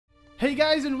Hey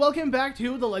guys, and welcome back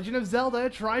to The Legend of Zelda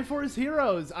Triforce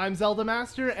Heroes. I'm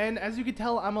ZeldaMaster, and as you can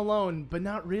tell, I'm alone, but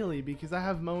not really, because I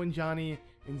have Mo and Johnny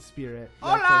in spirit.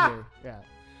 Hola! Yeah.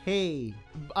 Hey.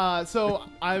 So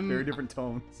I'm very different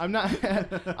tones. I'm not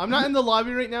I'm not in the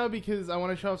lobby right now because I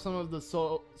want to show off some of the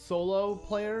solo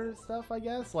player stuff, I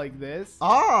guess, like this.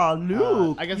 Ah,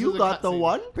 Luke, I guess you got the cutscene.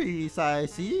 One Piece, I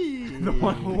see. The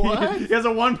One What? He has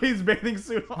a one-piece bathing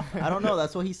suit on. I don't know,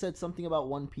 that's what he said, something about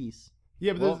One Piece.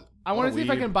 Yeah, but Well, I want to see if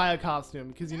I weeb. can buy a costume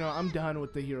because, you know, I'm done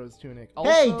with the hero's tunic.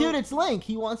 Hey, Also, dude, it's Link.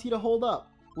 He wants you to hold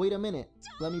up. Wait a minute.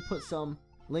 Let me put some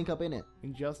Link up in it.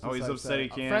 Injustice. Oh, he's I've upset said. he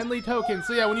can't. Friendly tokens.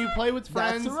 So yeah, when you play with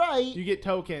friends, That's right. you get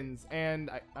tokens, and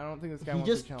I don't think this guy He wants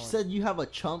just to challenge. said you have a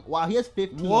chum. Wow, he has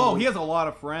 15. Whoa, he has a lot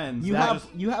of friends. You That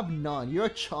have none. You're a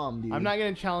chum, dude. I'm not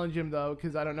gonna challenge him though,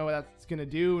 because I don't know what that's gonna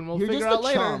do, and we'll You're figure just out a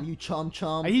later. chum. You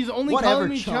chum. He's only Whatever, calling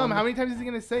me chum. How many times is he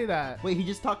gonna say that? Wait, he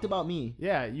just talked about me.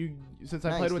 Yeah, you. Since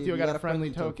I Nice, played with dude. you, I You got a friendly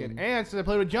token. token. And since I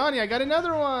played with Johnny, I got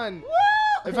another one.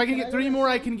 Woo! If I can get 3 more,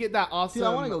 I can get that awesome Dude,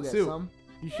 I want to go get suit. some.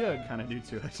 You should. kind of do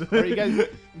too, actually. Are you guys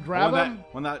grab them?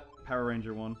 When that Power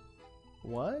Ranger one.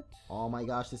 What? Oh my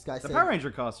gosh, this guy The said. Power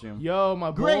Ranger costume. Yo, my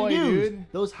Great boy, news! dude.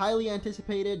 Those highly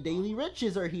anticipated daily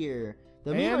riches are here.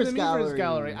 The And Miiverse the Gallery. Miiverse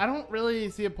Gallery. I don't really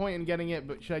see a point in getting it,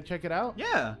 but should I check it out?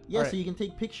 Yeah. Yeah, Alright. so you can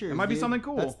take pictures. It might be dude. something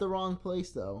cool. That's the wrong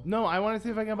place, though. No, I want to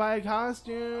see if I can buy a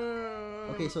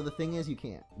costume. Okay, so the thing is, you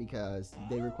can't because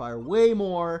they require way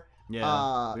more.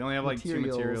 Yeah. We only have like 2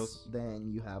 materials.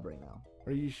 than you have right now.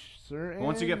 Are you certain? But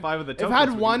once you get 5 of the If tokens, I had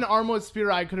we one can- Armored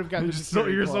Spear, I could have gotten You're the so-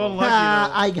 Spirit you're so Clothes. unlucky. Ha,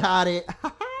 though. I got it.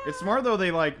 It's smart though.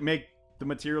 They like make the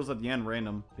materials at the end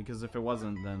random because if it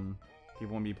wasn't, then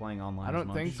people wouldn't be playing online. I as don't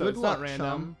much. think so. Good It's not luck, random.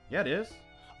 chum. Yeah, it is.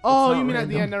 Oh, It's you not mean at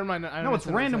the random. end? Never mind. I No, it's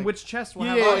understand what random. you're Which chest will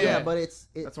Yeah, have? Oh what. yeah, but it's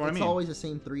That's what I it's mean. always the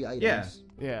same 3 items. Yeah. saying.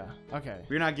 Yeah. Okay.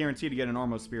 You're not guaranteed to get an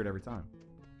Armo Spirit every time.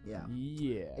 Yeah.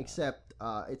 Yeah. Except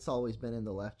it's always been in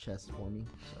the left chest for me.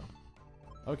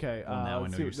 So. Okay. Well, now I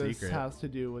let's know see your what this secret. has to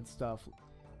do with stuff.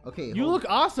 Okay. You hold- look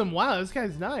awesome. Wow, this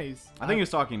guy's nice. I think he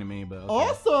was talking to me, but okay.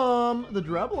 awesome. The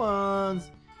Drablands.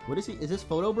 What is he? Is this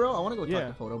Photo Bro? I want to go Yeah. talk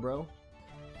to Photo Bro.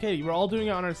 Okay, we're all doing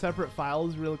it on our separate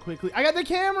files real quickly. I got the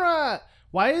camera.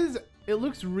 Why is it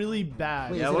looks really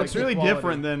bad? Wait, Yeah, is it it looks like really quality.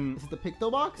 different than. Is it the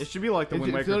Picto Box? It should be like the Wind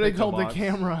It's Waker literally Pixel called box. the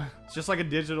camera. It's just like a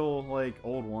digital, like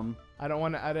old one. I don't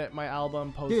want to edit my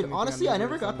album. Post Dude, anything on honestly, I Miiverse,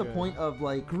 never got I'm the good. point of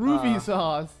like Groovy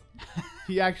sauce.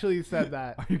 He actually said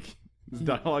that. Are you kidding? This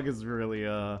dialogue is really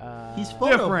He's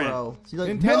Photo different. Bro. So he's like,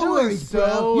 Nintendo no worries, is so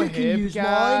bro. You can hip, use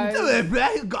guys.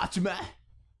 mine. Gotcha, man.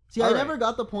 See, I Alright. never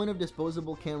got the point of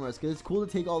disposable cameras because it's cool to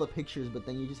take all the pictures, but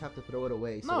then you just have to throw it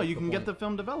away. So No, what's you can get point? the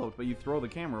film developed, but you throw the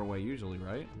camera away usually,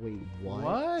 right? Wait, what?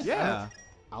 What? Yeah.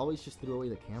 I always just threw away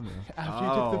the camera. After you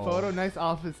took the Oh. photo, nice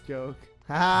office joke.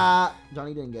 Haha.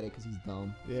 Johnny didn't get it because he's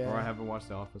dumb. Yeah. Or I haven't watched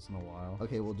The Office in a while.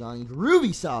 Okay, well, Johnny,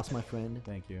 groovy sauce, my friend.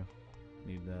 Thank you.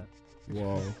 Need that.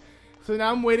 Whoa. So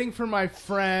now I'm waiting for my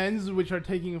friends, which are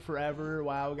taking forever.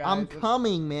 Wow, guys. I'm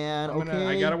coming, man. I'm gonna- Okay.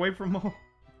 I gotta wait for Mo.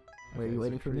 Wait, are you so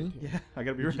waiting for me? tricky. Yeah, I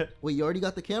gotta be ready. Wait, you already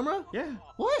got the camera? Yeah,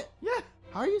 What? yeah.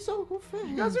 How are you so fast?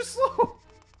 You guys are slow.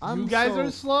 You guys are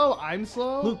slow. I'm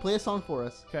slow. Luke, play a song for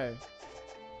us. Okay.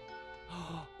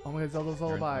 Oh my God, Zelda's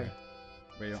Lullaby.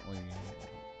 Wait, don't wait.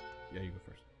 Yeah, you go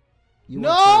first. You No,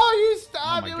 went first. you Oh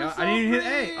stopped. my It god, was so I didn't hit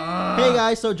pretty. A. Hey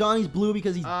guys, so Johnny's blue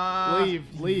because he's. Leave,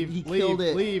 he leave, killed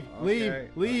it. leave, leave, Okay,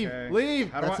 leave, okay.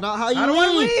 leave. How do That's I- not how you how do I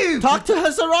leave? Talk to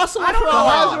Hazarasa. I don't know.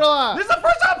 Hazarla. This is the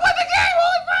first time I played the game.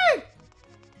 Holy frick!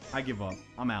 I give up.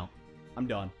 I'm out. I'm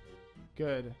done.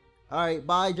 Good. All right,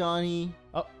 bye, Johnny.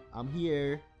 Oh. I'm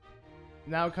here.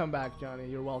 Now come back, Johnny.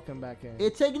 You're welcome back in.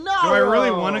 It's Ignaro. Do I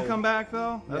really want to come back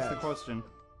though? That's the Yes. question.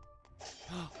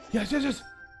 Yes, yes, yes.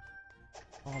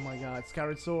 Oh my God,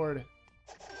 Skyward Sword.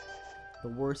 The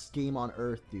worst game on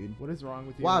earth, dude. What is wrong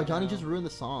with you? Wow, right Johnny now? just ruined the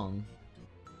song.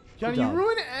 Johnny, Good you job.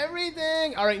 ruined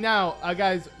everything. All right, now,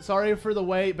 guys, sorry for the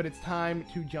wait, but it's time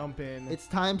to jump in. It's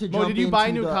time to Mo, jump did you buy a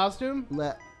into new the costume?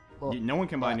 well, No one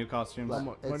can buy le- new costumes. le-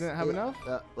 Mo it's- didn't have enough?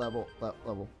 level.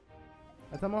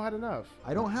 I thought Mo had enough.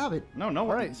 I don't have it. No, no.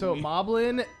 All right, so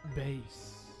Moblin Base.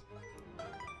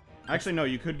 Actually, no.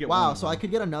 You could get. Wow, one of so I them.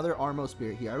 could get another Armo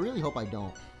Spirit here. I really hope I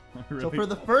don't. Really? So for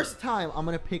the first time, I'm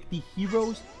gonna pick the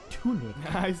Hero's Tunic.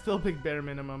 I still pick bare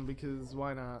minimum because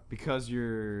why not? Because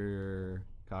you're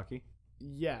cocky.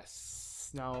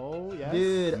 Yes. No. Yes.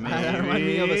 Dude, that reminded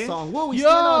me of a Maybe. song. Whoa, we Yo!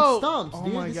 stand on stumps, Oh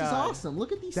dude. my This is God. awesome.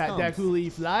 Look at these That stumps. Deku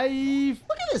Leaf Life.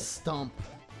 Look at this stump.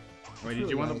 Wait, did Really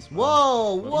you want nice. the?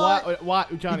 Whoa, what?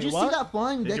 What? Johnny, Did you what? see that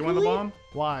flying Did Deku you want the Leaf? bomb?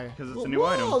 Why? Because it's a new Whoa,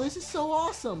 item, this is so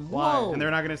awesome. Why? Whoa. and they're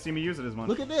not gonna see me use it as much.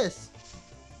 Look at this.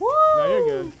 Woo! No,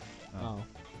 you're good. Oh.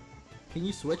 Can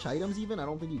you switch items even? I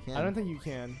don't think you can. I don't think you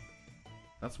can.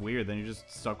 That's weird. Then you're just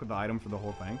stuck with the item for the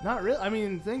whole thing. Not really. I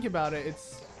mean, think about it.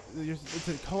 It's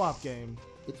a co-op game.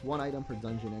 It's one item per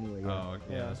dungeon anyway. Oh,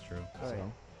 yeah, Yeah. that's true. All right.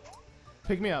 So.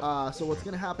 Pick me up. So what's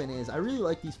gonna happen is I really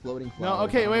like these floating No, flowers.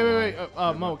 okay, wait.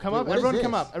 Mo, come up. Wait, what is Everyone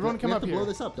come this? up. Everyone come we up have to here. blow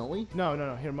this up, don't we?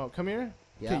 No. Here, Mo, come here.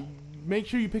 Yeah. Okay, make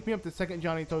sure you pick me up the second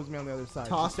Johnny throws me on the other side. So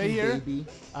Toss stay me, here. baby.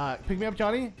 Pick me up,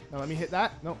 Johnny. Now let me hit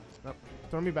that. Nope.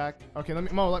 Throw me back. Okay, let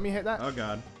me hit that. Oh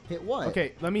God. Hit what?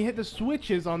 Okay, let me hit the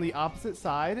switches on the opposite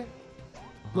side.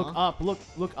 Look up.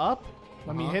 Look up.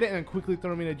 Let me hit it and then quickly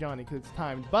throw me to Johnny because it's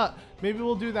timed. But maybe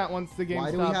we'll do that once the game Why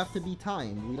stops. do we have to be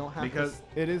timed? We don't have Because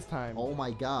to. It is timed. Oh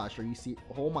my gosh! Are you see?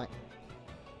 Oh my.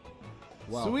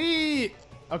 Wow. Sweet.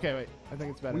 Okay, wait. I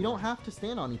think it's better. We don't have to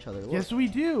stand on each other. Look. Yes, we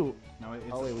do. No, it's,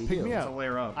 Oh wait, we Pick do. me it's up. a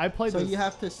layer up. I played So this. you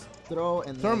have to throw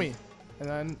and Throw then... me. And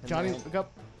then Johnny, then- look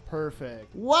up.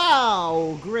 Perfect.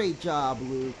 Wow! Great job,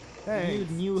 Luke.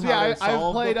 Thanks. You knew So how yeah, to I've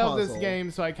solve played the out this puzzle.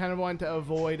 game, so I kind of wanted to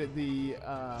avoid the.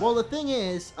 Well, the thing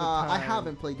is, I time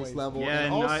haven't played this waste. level, Yeah,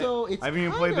 and and also it's I haven't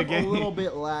even kind played the of game. a little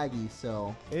bit laggy.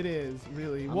 So, It is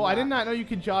really. I'm Well, I did not- not know you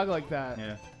could jog like that.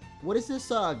 Yeah. what is this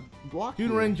block? Dude,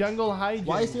 here? we're in jungle hijinks.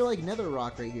 Why is there like nether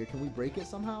rock right here? Can we break it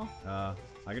somehow?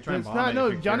 I could try and It's bomb not. it. No,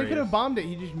 if you're Johnny could curious. have bombed it.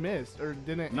 He just missed or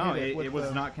didn't. No, hit it was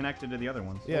the- not connected to the other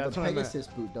ones. Yeah, Well, that's the what I meant. Pegasus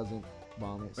boot doesn't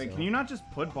bomb it. Wait, so. can you not just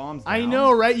put bombs down? I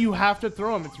know, right? You have to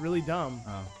throw them. It's really dumb.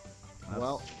 Oh. That's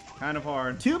Well, kind of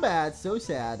hard. too bad. So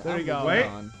sad. There you I'm go. moving Wait.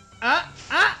 on.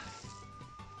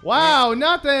 Wow,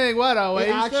 nothing. What a It waste.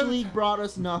 actually brought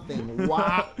us nothing.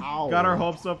 Wow. Got our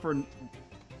hopes up for.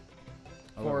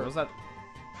 Oh, For- what was that?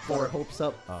 For hopes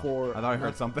up Oh, for. I thought I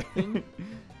heard something.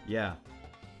 Yeah.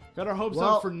 Got our hopes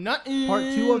Well, up for nothing. Part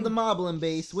 2 of the Moblin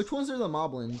Base. Which ones are the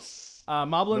Moblins?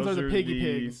 Moblins Those are the piggy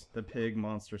pigs. The pig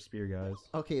monster spear guys.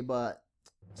 Okay, but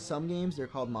some games they're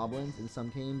called Moblins, and some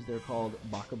games they're called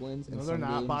Bokoblins. No, and they're some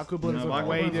not. games- Bakublins No, look Bakublins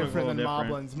way look a different than little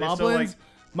Moblins. different. They still, like-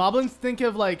 Moblins think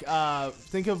of like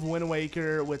think of Wind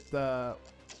Waker with the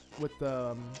So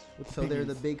they're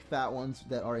the piggies. big fat ones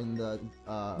that are in the.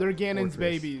 They're Ganon's fortress.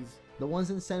 babies. The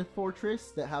ones in Sen Fortress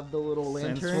that have the little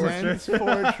Sen's lanterns. Fortress. Sen's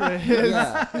Fortress.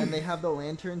 Yeah, and they have the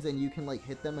lanterns, and you can like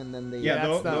hit them, and then they. Yeah,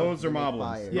 that's them. those are They make moblins.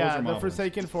 fire. Those Yeah, are the moblins.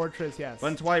 Forsaken Fortress. Yes. But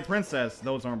in Twilight Princess,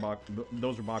 those aren't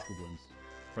those are Bakublins,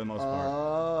 for the most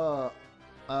part.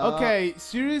 Okay,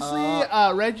 seriously,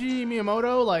 Reggie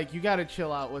Miyamoto, like you gotta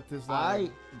chill out with this lag. I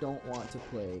don't want to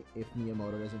play if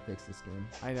Miyamoto doesn't fix this game.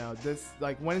 I know this.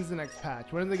 Like, when's the next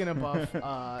patch? When are they gonna buff?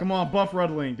 Come on, buff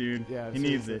Rudling, dude. Yeah, he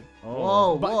needs seriously. it. Oh.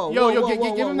 Whoa, But- whoa, yo, whoa, yo, whoa, give whoa,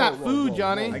 him whoa, that whoa, food, whoa,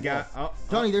 Johnny. whoa, I got. whoa.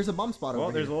 Johnny, there's a bomb spot Well,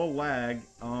 over there's a here. little lag.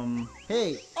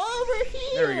 Hey, over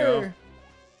here! There we go.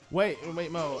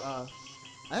 Wait, Mo.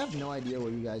 I have no idea where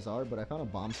you guys are, but I found a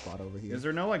bomb spot over here. Is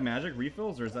there no like magic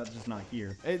refills, or is that just not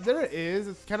here? There is.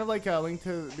 It's kind of like a link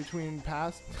to between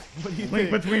past. What do you Link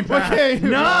think? between Okay. paths.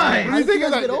 Nice! How did you of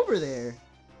guys that? get over there?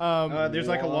 There's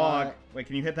like a log. What? Wait,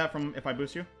 can you hit that from if I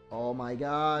boost you? Oh my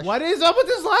gosh. What is up with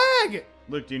this lag?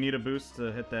 Luke, do you need a boost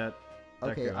to hit that?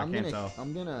 Okay, I can't tell.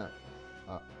 I'm gonna.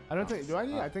 I don't think. Do I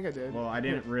need? I think I did. Well, I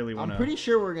didn't really want I'm to. pretty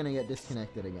sure we're gonna get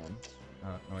disconnected again.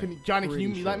 Johnny, can you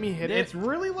Pretty let sure. me hit it? It's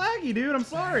really laggy, dude. I'm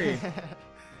sorry.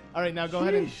 All right, now go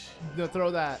ahead and throw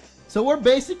that. So we're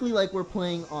basically like we're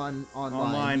playing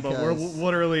online but we're because-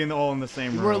 literally all in the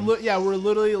same room. We're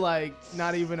literally like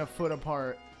not even a foot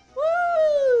apart.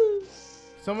 Woo!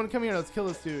 Someone come here. Let's kill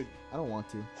this dude. I don't want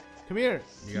to. Come here.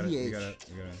 you gotta. TBH.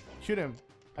 Shoot him.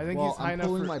 I think Well, he's high I'm enough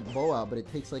pulling for. my bow out, but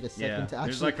it takes like a second Yeah, to actually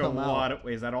there's like a come lot out. of.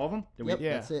 Wait, is that all of them? Did Yep, we?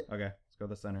 Yeah. that's it. Okay, let's go to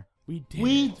the center. We did.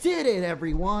 We it. did it,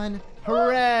 everyone!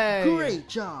 Hooray! Great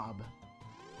job!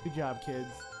 Good job, kids.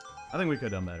 I think we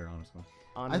could have done better, honestly.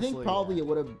 Honestly, I think probably it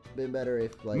would have been better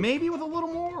if like Maybe with a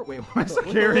little more. Wait, why is with I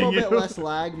a carrying little you? bit less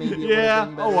lag. Maybe it would Yeah. have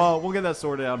been better. Oh well, we'll get that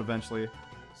sorted out eventually.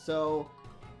 So,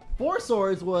 Four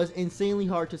Swords was insanely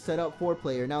hard to set up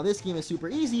 4-player. Now this game is super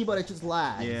easy, but it just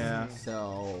lags. Yeah.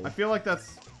 So I feel like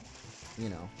that's. you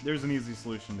know, There's an easy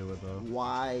solution to it though.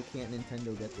 why can't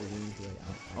Nintendo get their games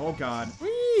right? Oh god. Whee!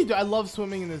 Dude, I love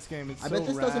swimming in this game. It's I so bet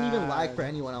this doesn't even lag rad. for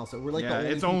anyone else. We're like Yeah, the only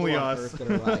it's people only on us. Earth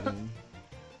that are lagging.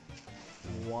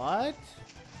 What?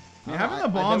 Yeah, I having bet the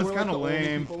bomb is we're, kind of like, the only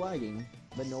lame. people lagging,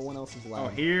 but no one else is Oh,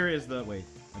 lagging. here is the wait.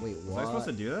 Wait, Was what? I supposed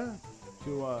to do that?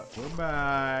 Do what?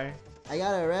 Goodbye. I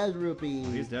got a red rupee.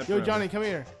 He's dead. Yo, forever. Johnny, come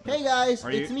here. Hey guys,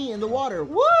 Are it's you- me in the water.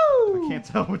 Woo! I can't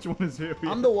tell which one is who.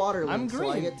 I'm the water I'm link,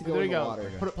 green. so I get to go there in you the go.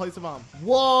 water. Place a bomb.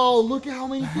 Whoa! Look at how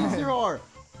many things there are.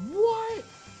 What?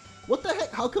 What the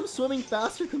heck? How come swimming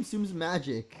faster consumes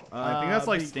magic? I think that's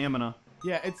like Be- stamina.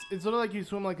 Yeah, it's sort of like you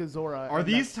swim like a Zora. Are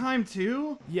these timed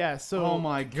too? Yeah, so... Oh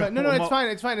my god. No, it's fine,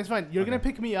 it's fine, it's fine. You're gonna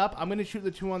pick me up, I'm gonna shoot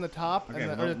the 2 on the top, Okay,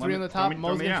 and well, or the 3 on the top,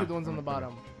 Mo's gonna shoot the ones on the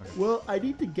bottom. Okay. Well, I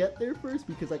need to get there first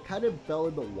because I kind of fell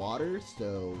in the water,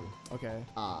 so... Okay.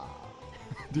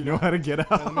 Do you know how to get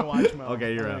out? Let me watch Mo.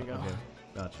 Okay, you're There out. we go. Okay.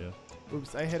 Gotcha.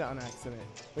 Oops, I hit it on accident.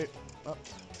 Wait, oh.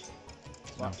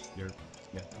 No, you're...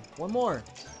 Yeah. One more.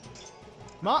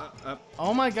 Mo!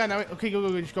 Oh my god, now... Okay,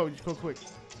 go, just go quick.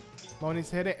 Mo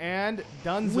needs to hit it, and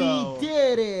Dunzo. We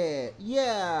did it!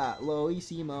 Yeah! Low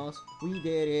EC mouse. We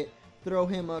did it. Throw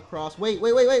him across. Wait.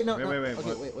 No, Wait, no. wait,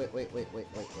 Okay, wait.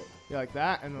 Yeah, like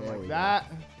that, and then There we like go.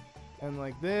 that, and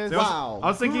like this. Wow. I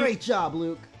was thinking- Great job,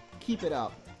 Luke. Keep it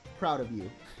up. Proud of you.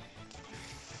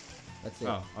 That's it.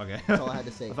 Oh, okay. That's all I had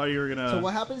to say. I thought you were gonna... So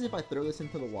what happens if I throw this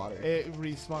into the water? It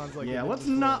respawns like... Yeah, it did let's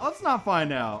before. not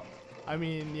find out. I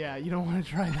mean, yeah, you don't want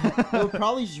to try that. It would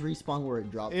probably just respawn where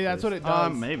it dropped. Yeah, that's what first. it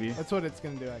does. Maybe. That's what it's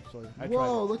gonna do, actually. I tried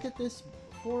Whoa, it. look at this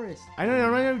forest. I know,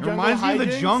 It reminds me of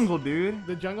the jungle, dude.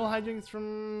 The jungle hijinks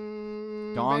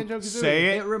from Don't Banjo-Kazooie. say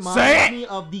it. It reminds Say it! me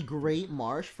of the Great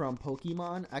Marsh from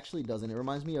Pokemon. Actually, it doesn't. It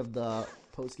reminds me of the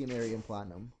post-game area in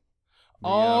Platinum.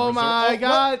 Oh my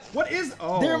god! What is...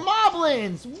 Oh. They're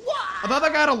Moblins! What? I thought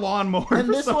that guy had a lawnmower. And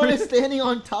for this some one is reason. standing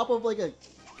on top of like a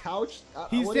couch.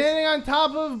 He's what is- standing on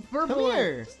top of Purple. Come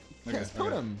here. Okay, Yes,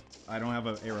 totem. I don't have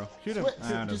an arrow. Shoot him. Swi-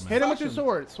 doesn't just Hit him with slash your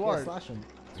sword. Yeah, Sword. slash him.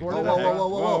 Sword Whoa, in whoa, the whoa, head. whoa,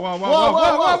 whoa, Whoa,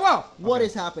 whoa, whoa, whoa. What Okay.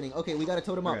 is happening? Okay, we gotta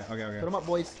totem up. Okay. Totem up,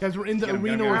 boys. Guys, we're in the Get him,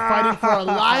 arena. get him, We're get him. fighting for our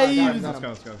lives. Got him. Let's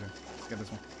go. Okay. Let's get this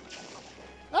one.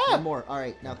 Ah! One more. All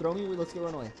right, now throw me. Let's go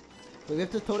run away. So we have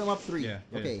to totem up 3. Yeah.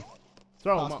 Okay.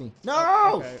 Throw Toss him up. me.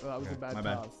 No! Okay, well, that was a bad my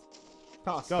bad. toss.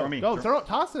 Toss. Go, Throw me. go,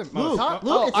 toss him. Luke,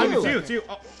 Luke, it's I'm you. It's you.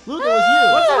 Oh. Luke, it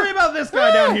was Let's worry about this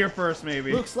guy down here first,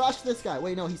 maybe. you. Luke, slash this guy.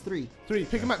 Wait, no, he's 3. 3.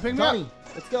 Pick him up. Pick him Tommy,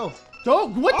 up. let's go. Go.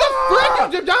 What the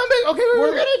frick? You're down big. Okay, wait,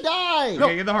 We're wait. gonna die.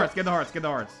 Okay, get the hearts. Get the hearts. Get the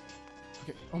hearts.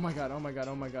 Okay. Oh my god. Oh my god.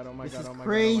 Oh my god. Oh my This god. is Oh my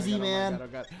crazy, god. Oh my man. god. Oh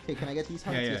my god. Okay, can I get these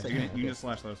hearts? Yeah. Yes, I You can. can just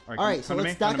slash those. All right, so come to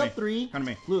let's me, come stack to up me. 3. Come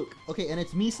to me. Luke. Okay, and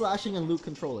it's me slashing and Luke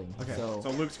controlling. Okay. So, So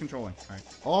Luke's controlling. All right.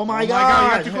 oh my You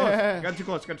god. got too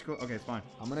close. You got too close. Okay, it's fine.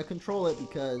 I'm gonna control it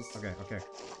because. Okay. Okay,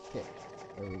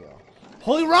 there we go.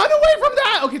 Holy, run away from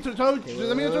that. Okay,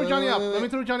 let me wait, throw Johnny wait, up. wait, Let me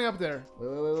wait. throw Johnny up there.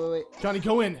 Wait. Johnny,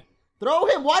 go in. Throw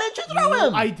him. Why didn't you throw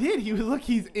him? I did. Look,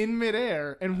 he's in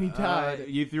midair, and we died.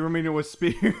 You threw me into a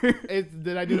spear.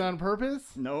 Did I do that on purpose?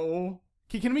 No.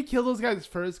 Okay, can we kill those guys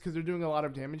first because they're doing a lot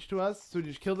of damage to us? So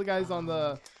just kill the guys on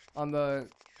the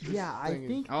Yeah, I thingy.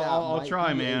 think that I'll might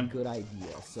try, be man. a good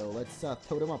idea. So let's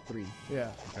totem up 3.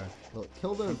 Yeah. Okay.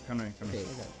 Kill the. Come to me. Okay. Okay.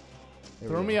 There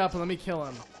Throw we me go. up and let me kill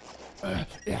him.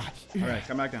 Yeah. All right,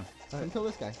 come back down. Come kill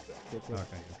this guy. Good. Okay.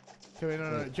 Okay, wait,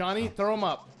 no. Johnny, throw him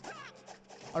up.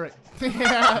 All right.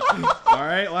 All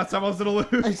right. Last time I was gonna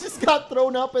lose. I just got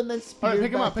thrown up and then speared All right,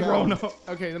 pick him up. back Pick him down. up.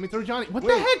 no. Okay, let me throw Johnny. What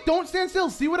Wait. the heck? Don't stand still.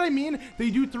 See what I mean? They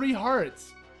do 3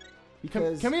 hearts.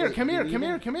 Because, Come here. wait, Come do here. we Come even-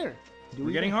 here. Come here. Do We're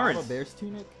we getting even have hearts. a bear's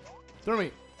tunic? Throw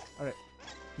me. All right.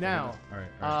 Now, All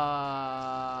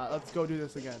right. let's go do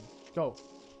this again. Go.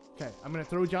 Okay, I'm gonna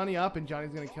throw Johnny up, and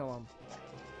Johnny's gonna kill him.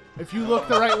 If you look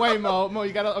the right way, Mo,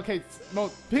 you gotta. Okay, Mo,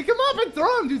 pick him up and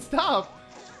throw him, dude. Stop.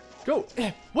 Go.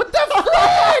 What the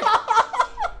frick?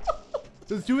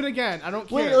 Just do it again. I don't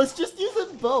care. Wait, let's just use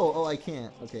a bow. Oh, I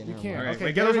can't. Okay, You never can't. mind. Okay, Okay, wait,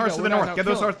 there get those we hearts go. to We're the done north. now. Get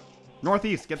those Kill hearts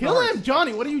northeast. Get the Kill hearts. him,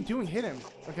 Johnny. What are you doing? Hit him.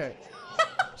 Okay.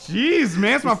 Jeez,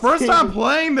 man, it's my first time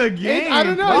playing the game. I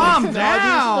don't know. Calm This is-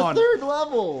 down. This is the 3rd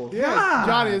level. Yeah, God.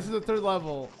 Johnny, this is the 3rd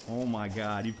level. Oh my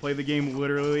God, you play the game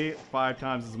literally 5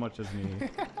 times as much as me.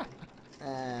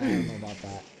 I don't know about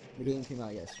that. The game came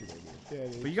out yesterday, dude. Yeah,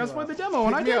 dude, But you guys chill played out. the demo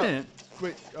and I Pick me up. didn't.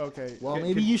 Wait. Okay. Well, Could-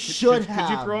 maybe could- you could- should have.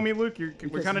 Could you throw me, Luke? We're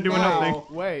Because kind of doing now-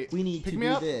 nothing. Wait. We need pick to me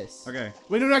do up. this. Okay.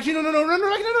 Wait, no, actually, no, run,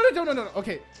 no.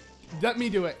 Okay, let me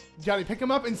do it. Johnny, pick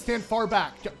him up and stand far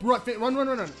back. Run.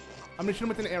 I'm gonna shoot him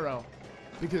with an arrow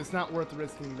because it's not worth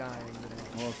risking dying.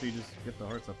 Well, if you just get the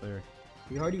hearts up there.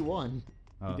 We already won.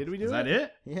 Oh, Did we do Is that it?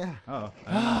 it? Yeah. Oh.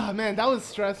 Ah, man, that was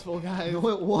stressful, guys. No,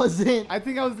 it wasn't. I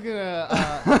think I was gonna.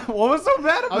 What was so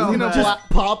bad I was about gonna that? black.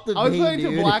 Pop the I was vein, planning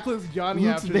dude. to blacklist Johnny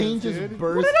Luke's after vein this, just dude.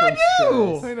 burst What did I from do? I was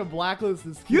stress. planning to blacklist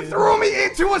this kid. You threw me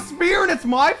into a spear and it's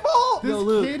my fault? This Yo,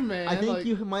 Luke, kid, man. I think like,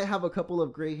 you might have a couple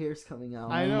of gray hairs coming out.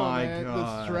 I know, my man. The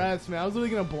God. stress, man. I was really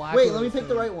gonna blacklist. Wait, let me pick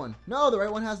the him. right one. No, the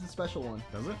right one has the special one.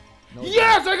 Does it? No, it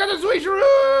Yes, I got the sweet shroom.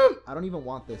 doesn't. I don't even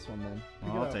want this one then.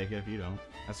 Well, it I'll up. take it if you don't.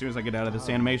 As soon as I get out of this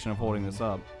animation of holding this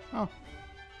up. Oh.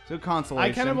 Good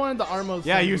consolation. I kind of wanted the Armos.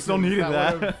 Yeah, thing you still because needed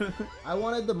that. would've- I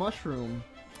wanted the mushroom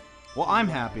Well, I'm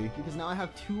happy. because now I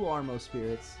have 2 Armo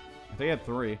spirits. They had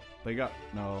 3. They got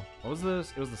no. What was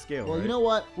this? It was the scale. Well, right? you know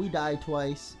what? We died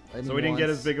twice. So we didn't get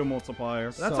as big a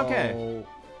multiplier. That's okay.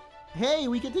 Hey,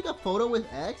 we can take a photo with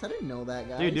X. I didn't know that,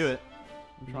 guys. Dude, do it.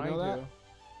 I'm Did you trying know that? to.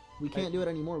 We can't do it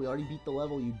anymore. We already beat the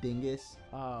level, you dingus.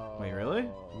 Oh. Wait, really?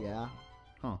 Yeah.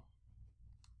 Huh.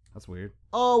 That's weird.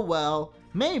 Oh well,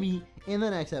 maybe in the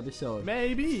next episode.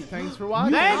 Maybe. Thanks for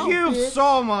watching. Thank you bitch.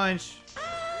 so much.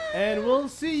 And we'll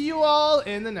see you all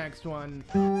in the next one.